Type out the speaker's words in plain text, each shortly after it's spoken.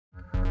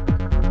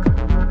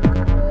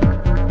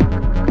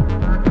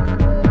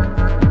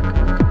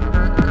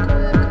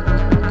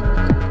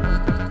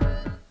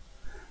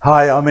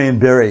Hi, I'm Ian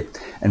Berry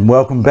and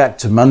welcome back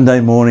to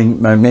Monday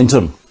Morning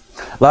Momentum.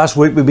 Last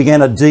week we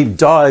began a deep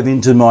dive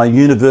into my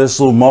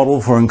universal model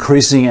for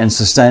increasing and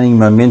sustaining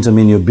momentum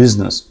in your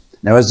business.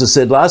 Now, as I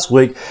said last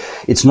week,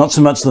 it's not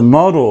so much the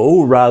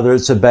model, rather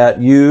it's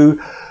about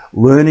you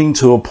learning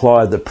to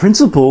apply the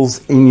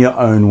principles in your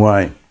own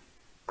way.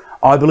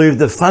 I believe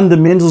the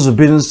fundamentals of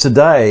business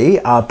today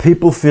are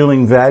people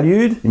feeling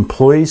valued,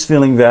 employees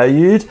feeling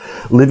valued,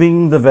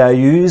 living the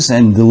values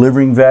and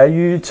delivering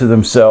value to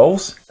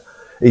themselves,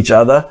 each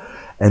other,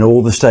 and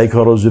all the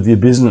stakeholders of your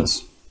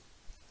business.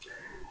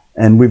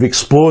 And we've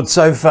explored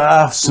so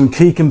far some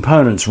key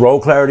components: role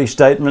clarity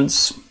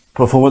statements,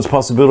 performance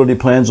possibility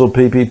plans or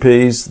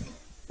PPPs,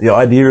 the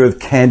idea of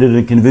candid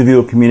and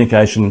convivial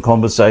communication and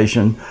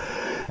conversation,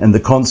 and the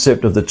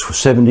concept of the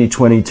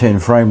 70-20-10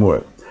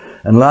 framework.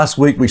 And last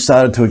week we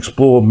started to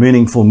explore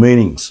meaningful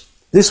meanings.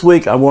 This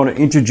week I want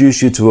to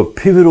introduce you to a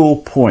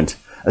pivotal point,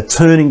 a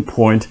turning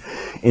point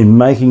in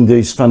making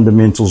these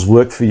fundamentals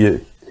work for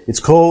you. It's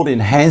called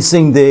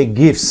enhancing their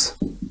gifts.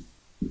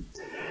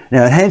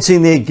 Now,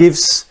 enhancing their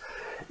gifts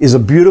is a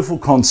beautiful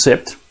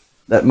concept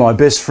that my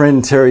best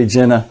friend Terry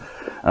Jenner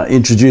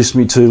introduced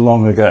me to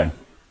long ago.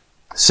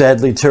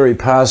 Sadly, Terry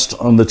passed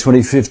on the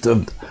 25th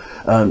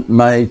of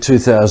May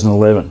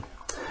 2011.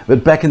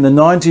 But back in the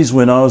 90s,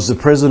 when I was the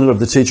president of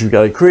the Teacher of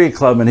Daily Career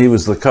Club and he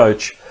was the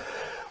coach,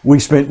 we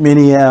spent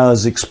many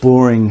hours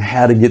exploring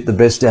how to get the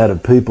best out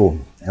of people.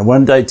 And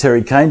one day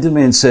Terry came to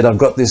me and said, "I've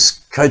got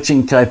this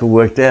coaching caper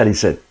worked out." He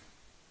said,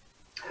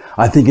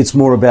 "I think it's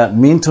more about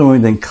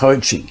mentoring than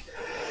coaching.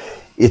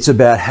 It's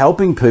about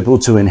helping people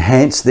to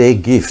enhance their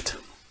gift."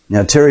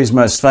 Now, Terry's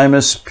most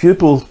famous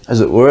pupil, as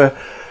it were,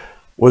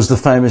 was the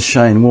famous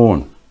Shane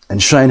Warne.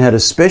 And Shane had a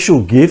special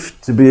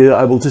gift to be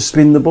able to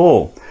spin the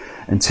ball.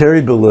 And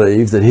Terry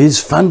believed that his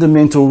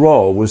fundamental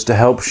role was to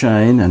help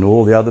Shane and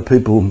all the other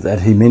people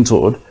that he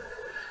mentored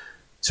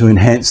to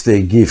enhance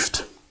their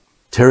gift.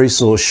 Terry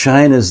saw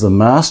Shane as the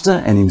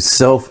master and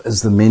himself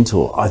as the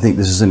mentor. I think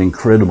this is an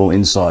incredible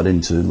insight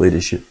into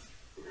leadership.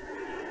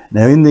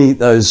 Now, in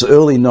those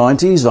early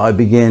 90s, I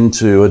began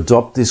to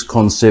adopt this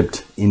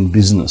concept in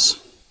business.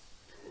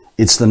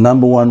 It's the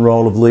number one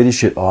role of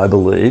leadership, I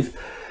believe,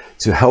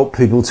 to help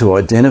people to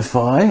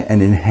identify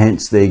and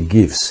enhance their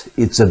gifts.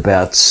 It's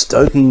about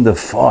stoking the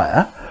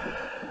fire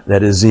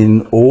that is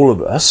in all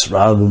of us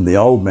rather than the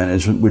old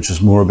management, which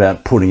is more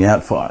about putting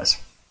out fires.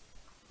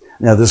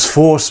 Now, there's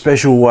 4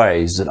 special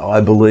ways that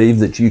I believe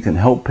that you can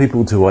help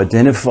people to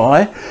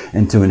identify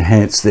and to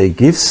enhance their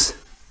gifts,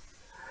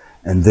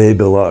 and they're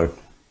below.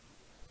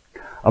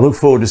 I look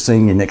forward to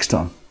seeing you next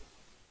time.